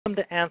them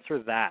to answer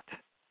that.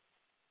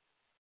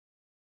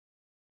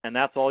 And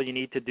that's all you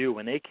need to do.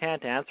 When they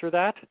can't answer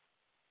that,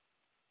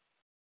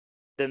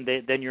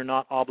 then you're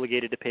not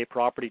obligated to pay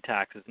property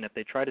taxes. And if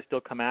they try to still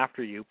come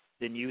after you,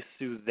 then you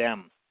sue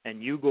them.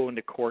 And you go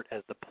into court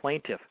as the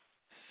plaintiff,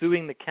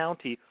 suing the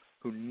county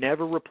who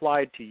never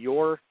replied to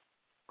your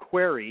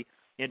query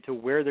into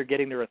where they're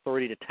getting their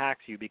authority to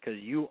tax you, because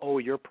you owe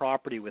your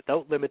property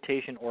without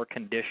limitation or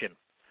condition.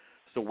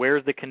 So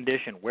where's the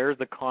condition? Where's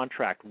the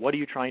contract? What are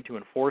you trying to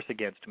enforce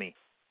against me?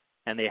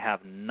 And they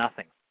have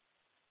nothing.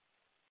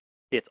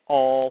 It's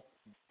all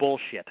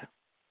bullshit.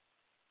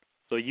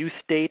 So you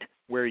state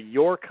where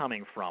you're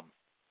coming from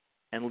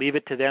and leave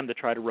it to them to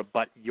try to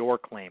rebut your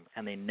claim,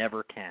 and they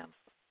never can.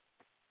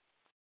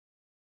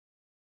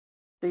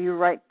 So you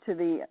write to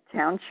the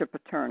township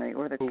attorney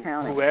or the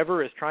county?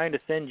 Whoever is trying to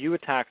send you a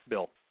tax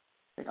bill.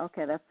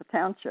 Okay, that's the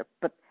township.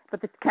 But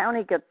the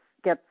county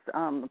gets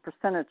a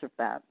percentage of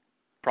that.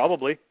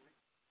 Probably.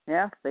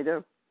 Yes, they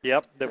do.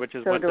 Yep, which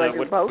is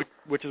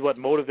which is what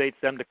motivates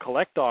them to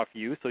collect off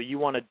you. So you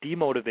want to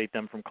demotivate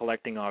them from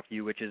collecting off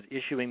you, which is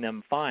issuing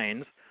them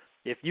fines.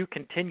 If you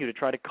continue to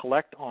try to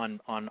collect on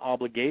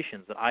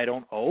obligations that I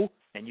don't owe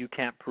and you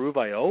can't prove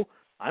I owe,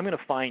 I'm going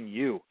to fine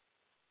you.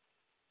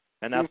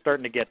 And that's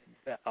starting to get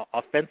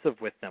offensive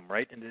with them,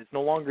 right? And it's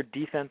no longer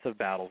defensive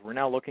battles. We're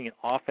now looking at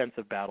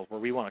offensive battles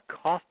where we want to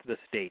cost the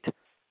state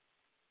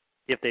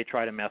if they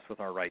try to mess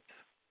with our rights.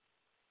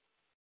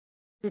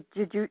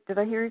 Did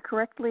I hear you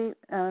correctly?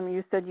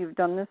 You said you've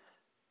done this?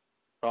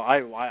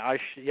 I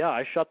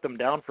shut them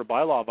down for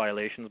bylaw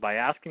violations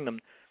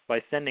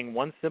by sending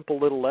one simple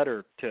little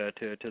letter to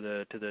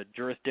the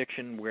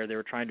jurisdiction where they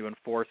were trying to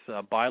enforce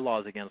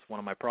bylaws against one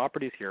of my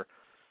properties here,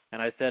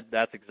 and I said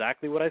that's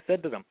exactly what I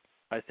said to them.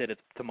 I said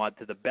it's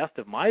to the best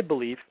of my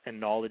belief and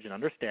knowledge and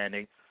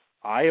understanding,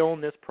 I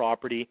own this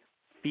property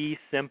fee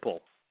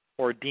simple,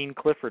 or Dean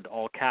Clifford,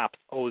 all caps,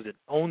 owns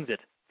it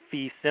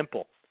fee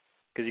simple.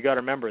 Because you got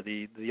to remember,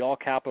 the all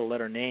capital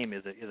letter name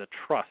is a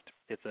trust.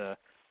 It's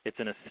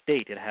an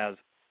estate. It has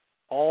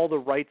all the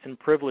rights and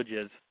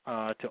privileges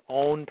to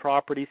own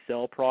property,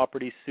 sell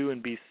property, sue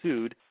and be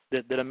sued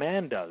that a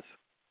man does.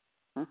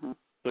 Mm-hmm.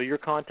 So you're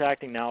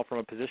contacting now from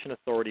a position of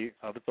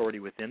authority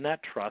within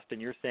that trust,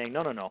 and you're saying,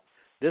 no.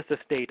 This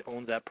estate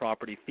owns that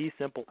property, fee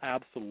simple,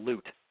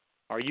 absolute.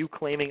 Are you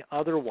claiming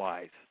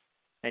otherwise?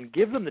 And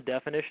give them the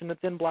definition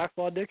that's in Black's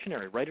Law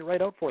Dictionary. Write it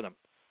right out for them.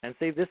 And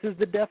say, this is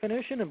the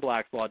definition in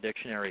Black's Law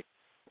Dictionary.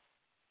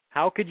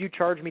 How could you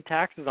charge me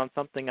taxes on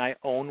something I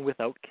own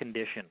without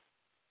condition?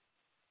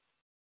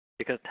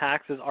 Because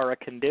taxes are a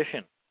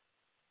condition.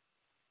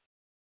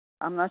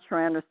 I'm not sure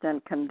I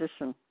understand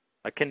condition.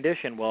 A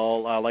condition,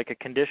 well, like a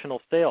conditional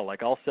sale.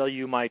 Like I'll sell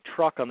you my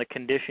truck on the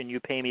condition you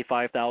pay me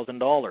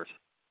 $5,000.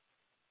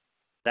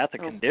 That's a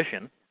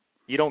condition.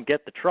 You don't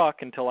get the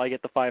truck until I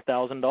get the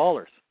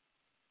 $5,000.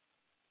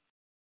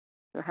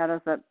 So how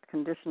does that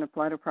condition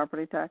apply to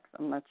property tax?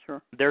 I'm not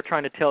sure. They're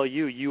trying to tell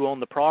you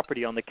own the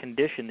property on the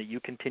condition that you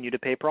continue to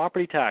pay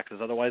property taxes.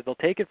 Otherwise, they'll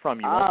take it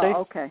from you, won't they?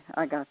 Oh, okay.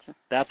 I got you.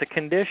 That's a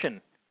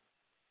condition.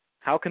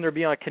 How can there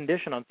be a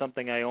condition on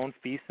something I own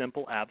fee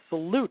simple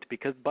absolute?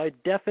 Because by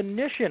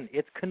definition,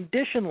 it's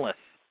conditionless.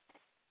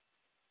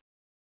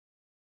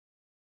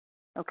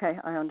 Okay,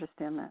 I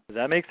understand that. Does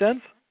that make sense?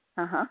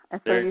 Uh-huh.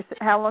 And so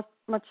how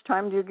much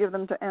time do you give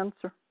them to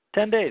answer?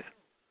 10 days.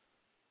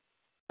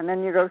 And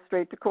then you go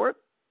straight to court?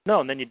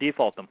 No, and then you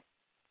default them.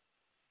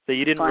 So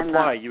you didn't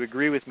reply. You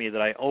agree with me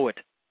that I owe it.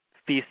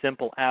 Fee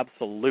simple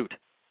absolute.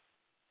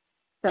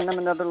 Send them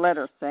another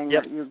letter saying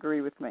that you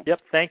agree with me.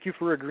 Yep. Thank you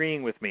for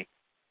agreeing with me.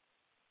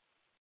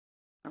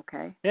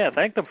 Okay. Yeah,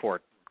 thank them for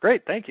it.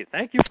 Great, thank you.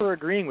 Thank you for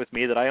agreeing with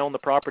me that I own the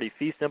property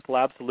fee simple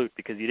absolute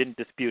because you didn't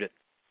dispute it.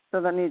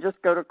 So then you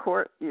just go to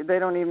court. They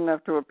don't even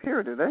have to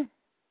appear, do they?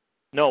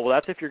 No, well,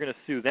 that's if you're going to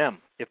sue them.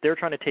 If they're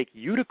trying to take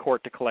you to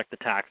court to collect the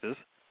taxes,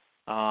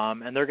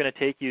 and they're going to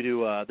take you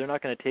to, they're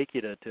not going to take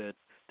you to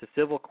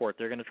civil court.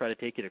 They're going to try to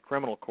take you to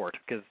criminal court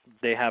because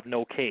they have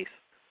no case.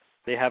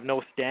 They have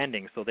no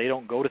standing, so they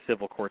don't go to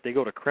civil court. They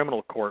go to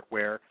criminal court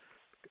where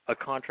a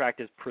contract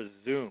is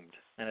presumed.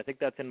 And I think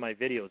that's in my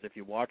videos if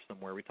you watch them,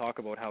 where we talk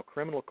about how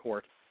criminal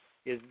court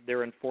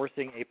they're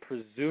enforcing a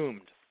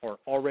presumed or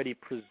already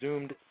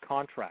presumed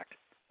contract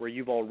where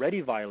you've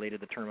already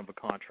violated the term of a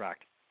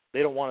contract.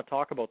 They don't want to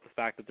talk about the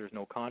fact that there's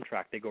no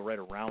contract. They go right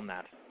around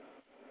that.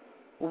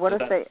 Well, what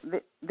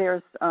if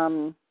there's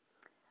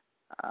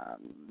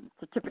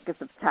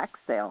certificates of tax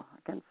sale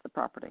against the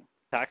property?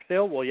 Tax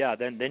sale? Well, yeah,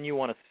 then you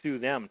want to sue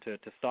them to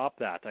stop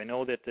that. I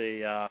know that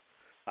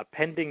a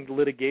pending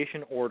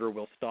litigation order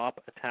will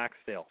stop a tax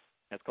sale.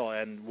 That's called,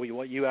 and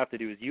what you have to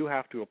do is you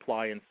have to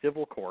apply in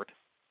civil court.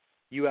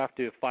 You have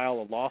to file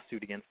a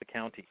lawsuit against the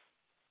county.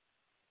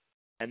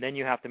 And then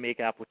you have to make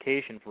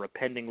application for a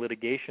pending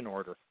litigation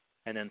order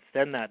and then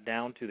send that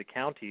down to the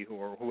county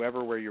or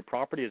whoever where your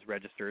property is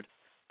registered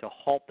to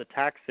halt the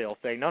tax sale,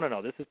 saying,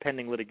 no, this is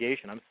pending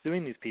litigation. I'm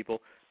suing these people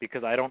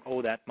because I don't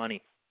owe that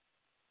money.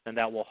 And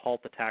that will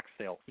halt the tax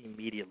sale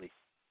immediately.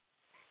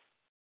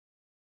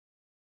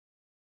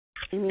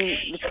 You mean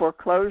the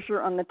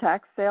foreclosure on the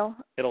tax sale?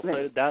 It'll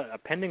say that a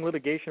pending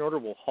litigation order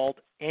will halt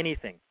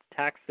anything,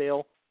 tax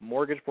sale,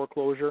 mortgage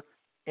foreclosure,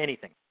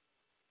 anything,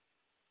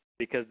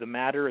 because the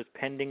matter is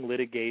pending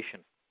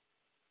litigation.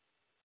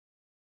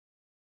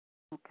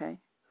 Okay.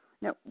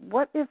 Now,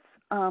 what if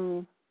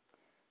the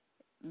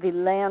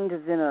land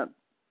is in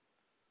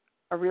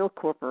a real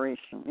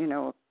corporation,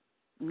 a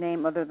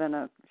name other than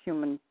a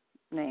human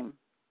name?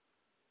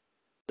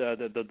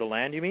 The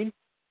land, you mean?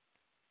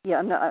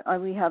 Yeah, no,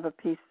 we have a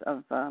piece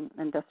of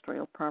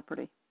industrial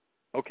property.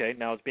 Okay,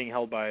 now it's being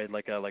held by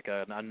like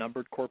a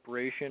numbered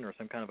corporation or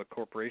some kind of a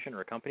corporation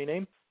or a company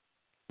name?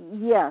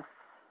 Yes.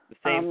 The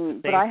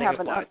same but I thing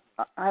applies.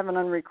 I have an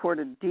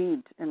unrecorded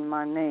deed in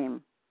my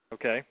name.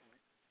 Okay.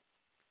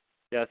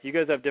 Yes, you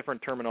guys have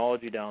different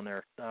terminology down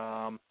there.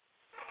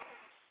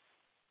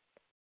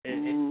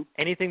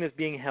 Anything that's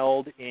being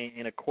held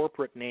in a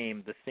corporate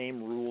name, the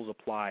same rules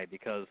apply,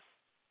 because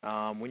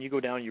when you go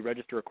down and you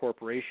register a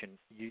corporation,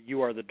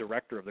 you are the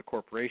director of the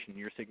corporation.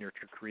 Your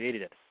signature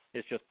created it.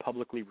 It's just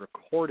publicly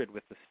recorded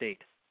with the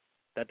state.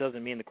 That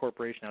doesn't mean the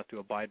corporation has to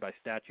abide by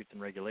statutes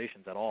and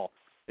regulations at all.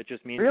 It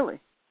just means... Really?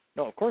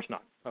 No, of course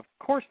not. Of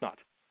course not.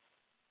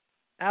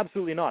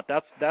 Absolutely not.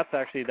 That's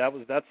actually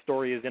that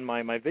story is in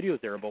my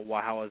videos there about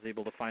how I was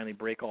able to finally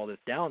break all this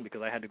down,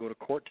 because I had to go to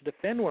court to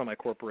defend one of my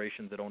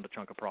corporations that owned a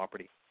chunk of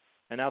property.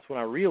 And that's when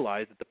I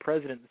realized that the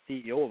president and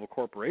CEO of a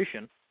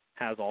corporation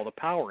has all the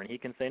power, and he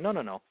can say,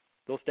 no,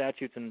 those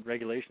statutes and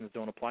regulations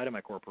don't apply to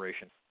my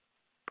corporation.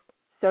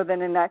 So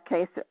then in that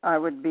case, I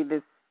would be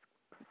the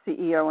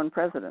CEO and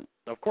president.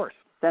 Of course.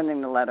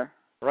 Sending the letter.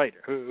 Right.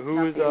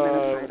 Who is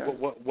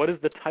what is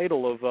the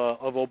title of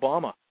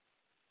Obama?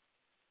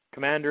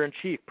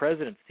 Commander-in-Chief,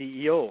 President,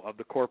 CEO of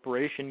the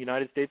corporation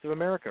United States of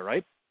America,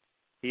 right?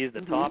 He is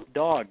the top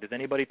dog. Does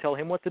anybody tell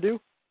him what to do?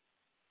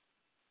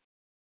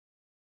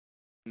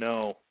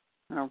 No.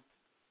 No.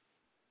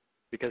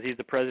 Because he's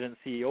the president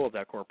and CEO of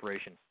that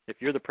corporation. If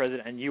you're the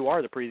president, and you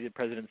are the president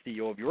and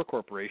CEO of your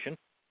corporation,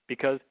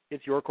 because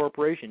it's your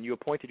corporation, you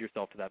appointed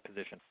yourself to that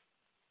position.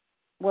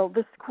 Well,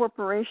 this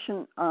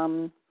corporation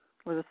was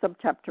a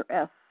subchapter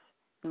S.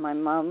 My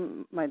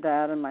mom, my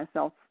dad, and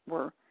myself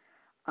were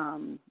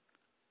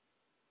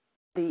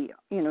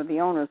the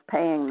owners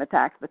paying the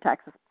tax. The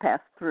taxes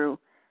passed through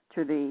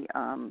to the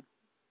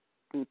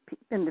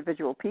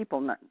individual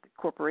people. The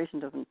corporation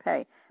doesn't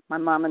pay. My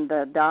mom and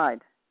dad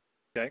died.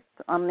 Okay.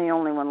 So I'm the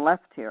only one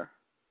left here.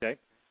 Okay.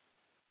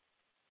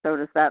 So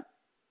does that?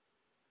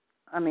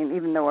 I mean,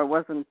 even though I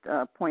wasn't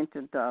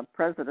appointed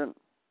president,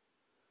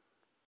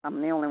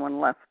 I'm the only one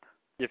left.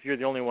 If you're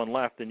the only one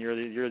left, then you're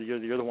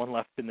the one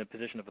left in the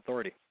position of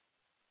authority.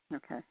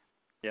 Okay.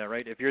 Yeah,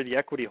 right. If you're the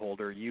equity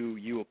holder,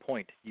 you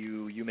appoint.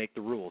 You make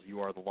the rules.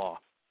 You are the law.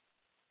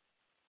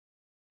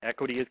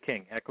 Equity is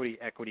king. Equity,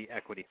 equity,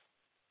 equity.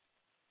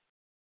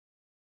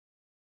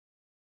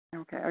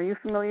 Okay. Are you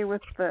familiar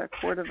with the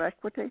Court of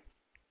Equity?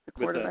 The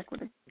Court of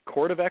Equity?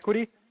 Court of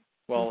Equity?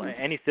 Well,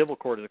 any civil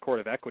court is a court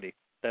of equity.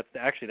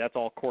 That's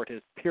all court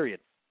is, period.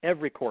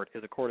 Every court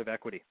is a court of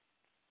equity.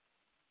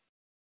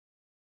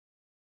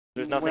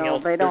 There's nothing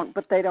else.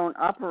 But they don't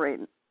operate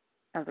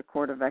as a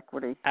court of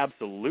equity.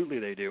 Absolutely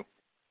they do.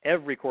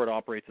 Every court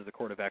operates as a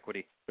court of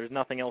equity. There's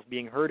nothing else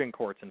being heard in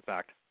courts, in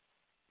fact.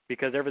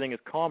 Because everything is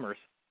commerce,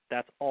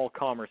 that's all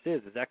commerce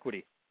is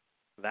equity.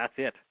 That's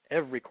it.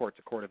 Every court's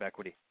a court of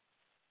equity.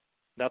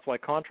 That's why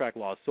contract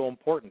law is so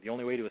important. The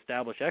only way to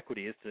establish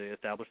equity is to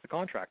establish the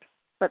contract.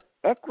 But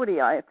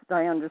equity, I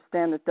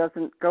understand, it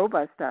doesn't go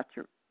by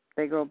statute.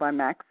 They go by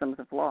maxims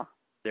of law.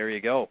 There you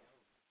go.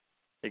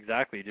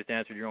 Exactly. You just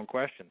answered your own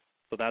question.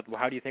 So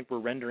how do you think we're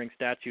rendering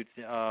statutes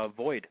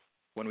void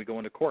when we go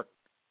into court?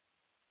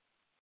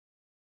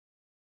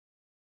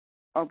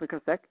 Oh,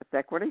 because it's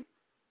equity?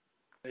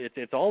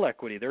 It's all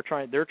equity. They're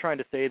trying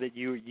to say that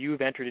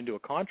you've entered into a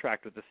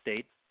contract with the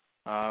state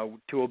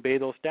to obey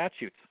those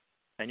statutes,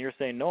 and you're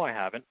saying no, I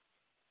haven't,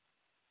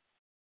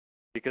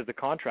 because the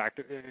contract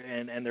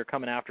and they're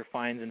coming after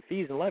fines and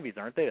fees and levies,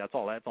 aren't they? That's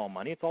all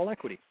money. It's all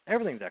equity.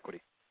 Everything's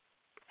equity.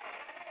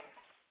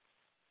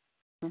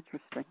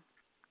 Interesting.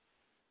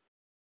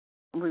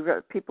 We've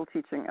got people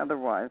teaching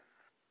otherwise.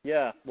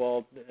 Yeah,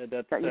 well,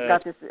 that you've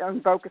got to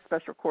invoke a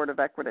special court of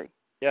equity.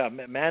 Yeah,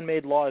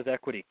 man-made law is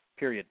equity.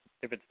 Period.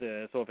 If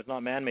it's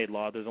not man-made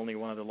law, there's only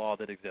one other law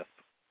that exists.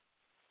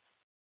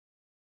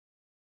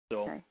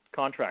 So okay.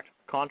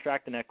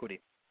 Contract and equity.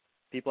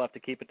 People have to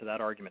keep it to that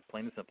argument,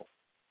 plain and simple.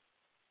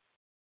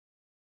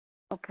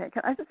 Okay.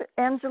 Can I just,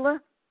 Angela?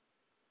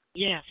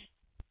 Yes.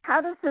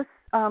 How does this,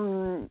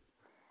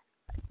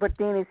 what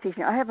Danny's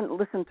teaching, I haven't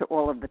listened to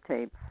all of the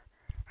tapes.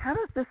 How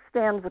does this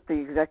stand with the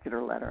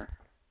executor letter,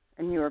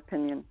 in your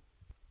opinion?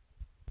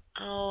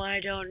 Oh, I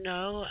don't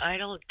know. I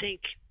don't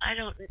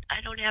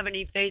have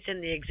any faith in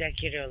the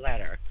executor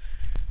letter.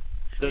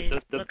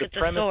 Look at the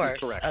source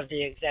of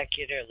the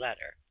executor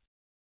letter.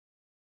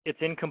 It's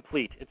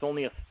incomplete. It's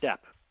only a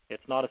step.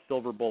 It's not a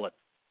silver bullet.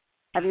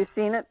 Have you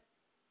seen it?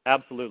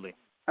 Absolutely.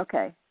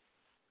 Okay.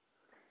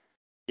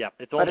 Yeah,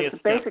 it's only a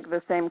step. But it's basically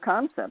the same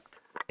concept.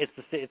 It's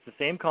the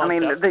same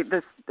concept. I mean,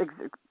 this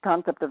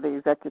concept of the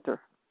executor.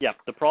 Yeah,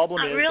 the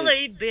problem Not is...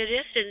 really, but it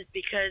isn't,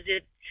 because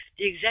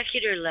the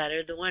executor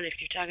letter, the one, if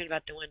you're talking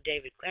about the one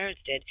David Clarence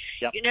did,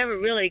 yep. you never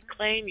really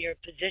claim your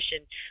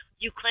position.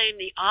 You claim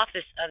the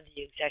office of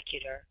the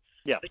executor,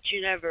 yeah. but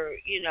you never,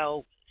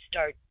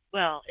 start,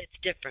 well, it's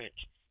different.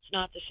 It's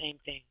not the same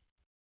thing.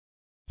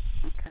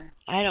 Okay.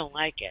 I don't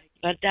like it,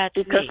 but that's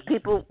because me.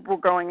 people were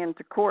going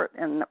into court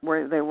and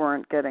where they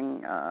weren't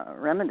getting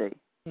remedy.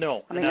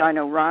 No. I mean, I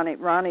know Ronnie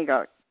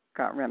got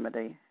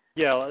remedy.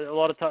 Yeah, a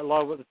lot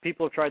of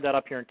people have tried that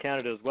up here in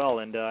Canada as well,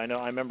 and I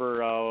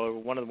remember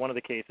one of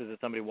the cases that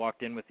somebody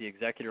walked in with the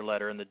executor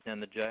letter, and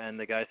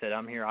the guy said,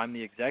 "I'm here, I'm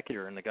the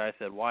executor," and the guy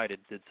said, "Why? Did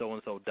so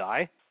and so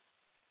die?"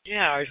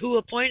 Yeah, or who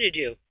appointed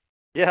you?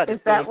 Yeah. Is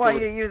that why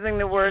you're using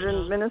the word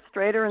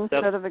administrator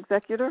instead of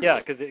executor? Yeah,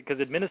 because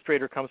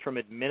administrator comes from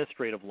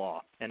administrative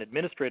law, and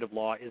administrative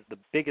law is the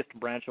biggest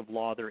branch of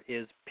law there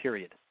is.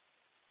 Period.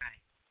 Right.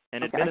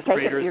 And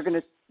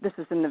administrators. This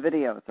is in the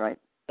videos, right?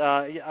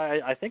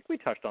 I think we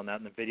touched on that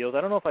in the videos.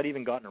 I don't know if I'd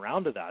even gotten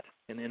around to that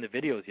in the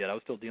videos yet. I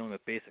was still dealing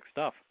with basic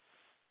stuff.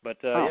 But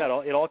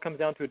yeah, it all comes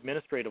down to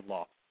administrative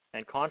law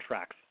and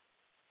contracts.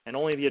 And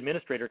only the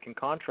administrator can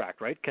contract,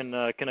 right? Can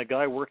a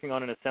guy working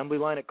on an assembly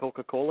line at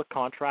Coca-Cola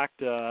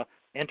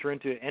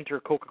enter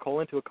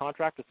Coca-Cola into a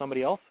contract with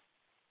somebody else?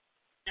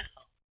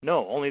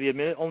 No. Only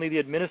the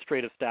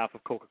administrative staff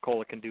of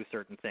Coca-Cola can do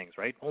certain things,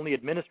 right? Only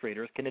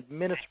administrators can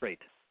administrate.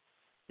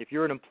 If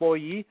you're an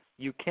employee,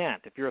 you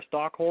can't. If you're a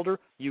stockholder,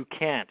 you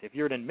can't. If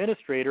you're an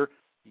administrator,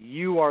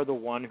 you are the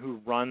one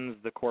who runs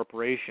the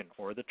corporation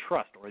or the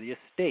trust or the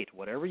estate,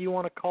 whatever you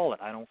want to call it.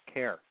 I don't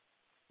care.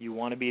 You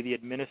want to be the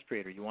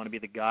administrator. You want to be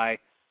the guy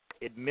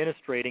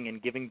administrating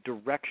and giving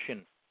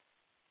direction.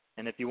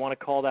 And if you want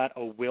to call that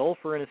a will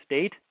for an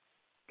estate,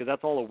 because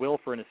that's all a will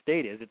for an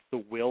estate is, it's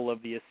the will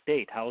of the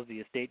estate. How is the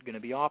estate going to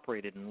be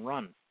operated and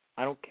run?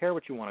 I don't care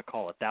what you want to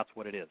call it. That's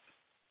what it is.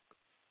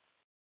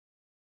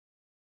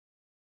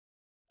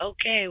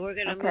 Okay, we're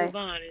going to move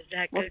on. Is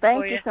that good for you?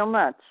 Well, thank you so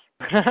much.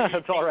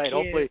 That's all right.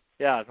 Hopefully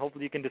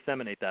you can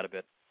disseminate that a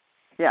bit.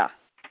 Yeah.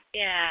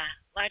 Yeah,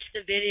 watch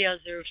the videos.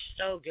 They're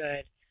so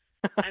good.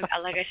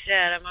 Like I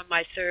said, I'm on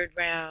my third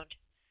round.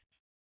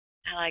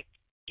 I like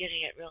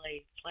getting it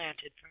really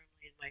planted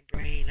firmly in my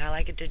brain. I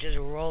like it to just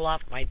roll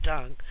off my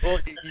tongue. Well,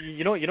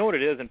 you know what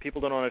it is, and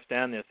people don't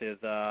understand this, is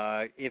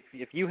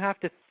if you have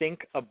to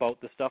think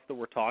about the stuff that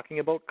we're talking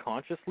about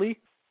consciously,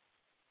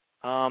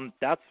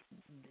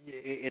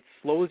 it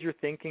slows your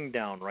thinking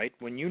down, right?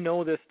 When you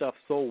know this stuff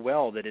so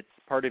well that it's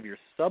part of your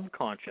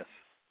subconscious,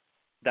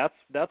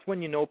 that's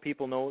when you know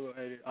people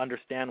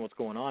understand what's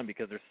going on,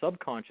 because their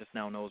subconscious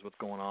now knows what's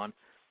going on,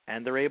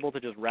 and they're able to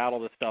just rattle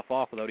this stuff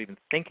off without even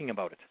thinking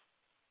about it.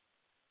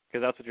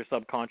 Because that's what your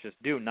subconscious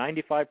do.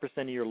 95%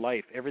 of your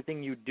life,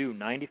 everything you do,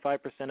 95%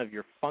 of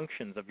your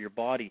functions of your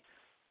body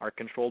are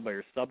controlled by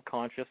your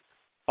subconscious.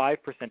 5%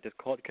 is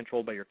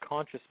controlled by your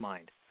conscious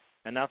mind.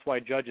 And that's why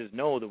judges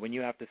know that when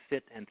you have to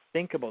sit and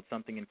think about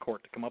something in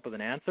court to come up with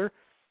an answer,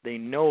 they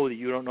know that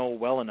you don't know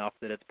well enough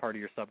that it's part of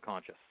your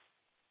subconscious.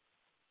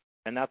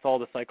 And that's all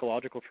the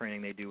psychological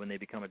training they do when they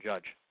become a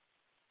judge.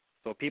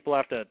 So people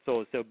have to,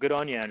 so good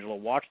on you, Angela.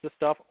 Watch this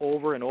stuff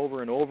over and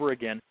over and over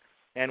again.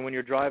 And when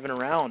you're driving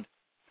around,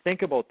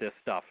 think about this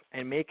stuff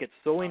and make it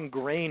so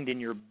ingrained in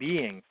your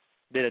being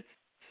that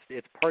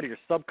it's part of your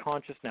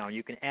subconscious now, and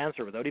you can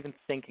answer without even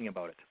thinking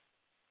about it.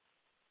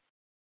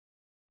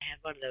 I had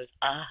one of those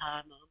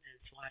aha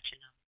moments watching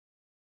them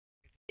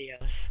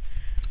videos.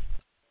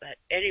 But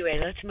anyway,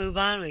 let's move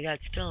on. We got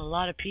still a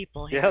lot of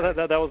people here. Yeah,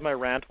 that was my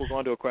rant. We'll go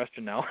on to a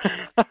question now.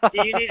 Do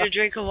you need a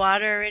drink of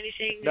water or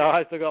anything? No,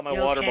 I still got my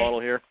water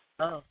bottle here.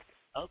 Oh,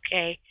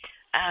 okay.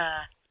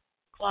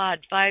 Claude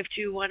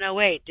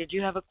 52108. Did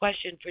you have a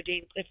question for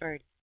Dean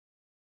Clifford?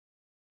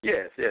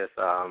 Yes.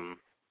 I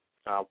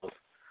was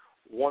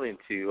wanting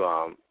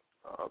to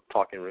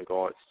talk in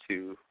regards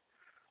to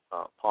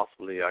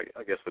possibly,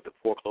 I guess, with the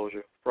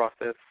foreclosure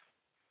process.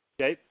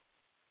 Okay.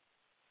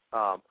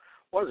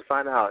 Wanted to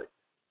find out,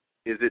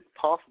 is it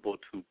possible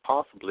to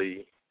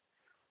possibly,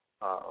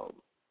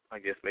 I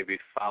guess, maybe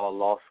file a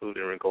lawsuit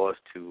in regards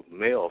to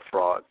mail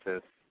fraud,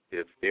 since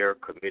if they're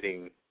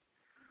committing,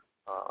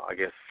 I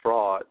guess,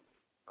 fraud,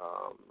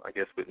 I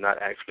guess, with not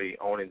actually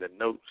owning the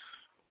notes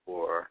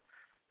or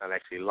not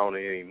actually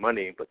loaning any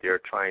money, but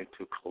they're trying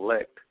to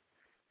collect,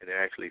 and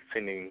they're actually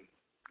sending,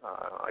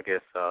 I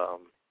guess,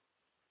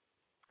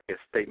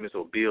 statements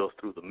or bills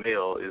through the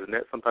mail. Isn't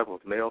that some type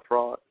of mail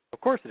fraud?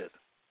 Of course it is.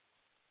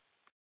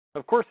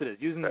 Of course it is.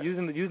 Using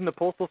the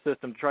postal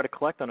system to try to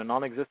collect on a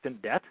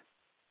non-existent debt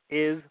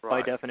is,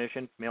 by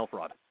definition, mail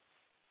fraud.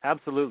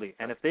 Absolutely.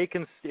 And if they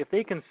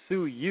can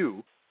sue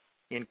you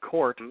in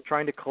court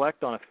trying to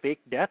collect on a fake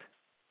debt,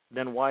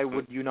 then why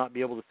would you not be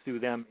able to sue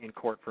them in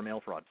court for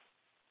mail fraud?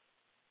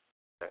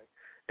 Okay.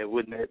 And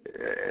wouldn't it?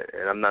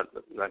 And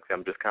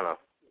I'm just kind of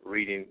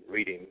reading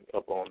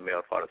up on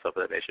mail fraud and stuff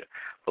of that nature.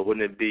 But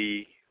wouldn't it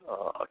be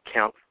a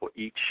count for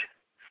each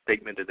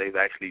statement that they've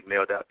actually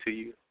mailed out to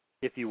you?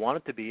 if you want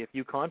it to be, if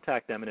you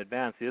contact them in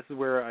advance. See, this is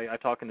where I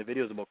talk in the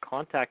videos about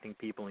contacting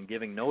people and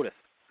giving notice.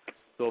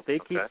 So if they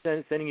keep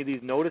sending you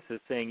these notices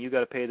saying you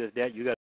got to pay this debt, you got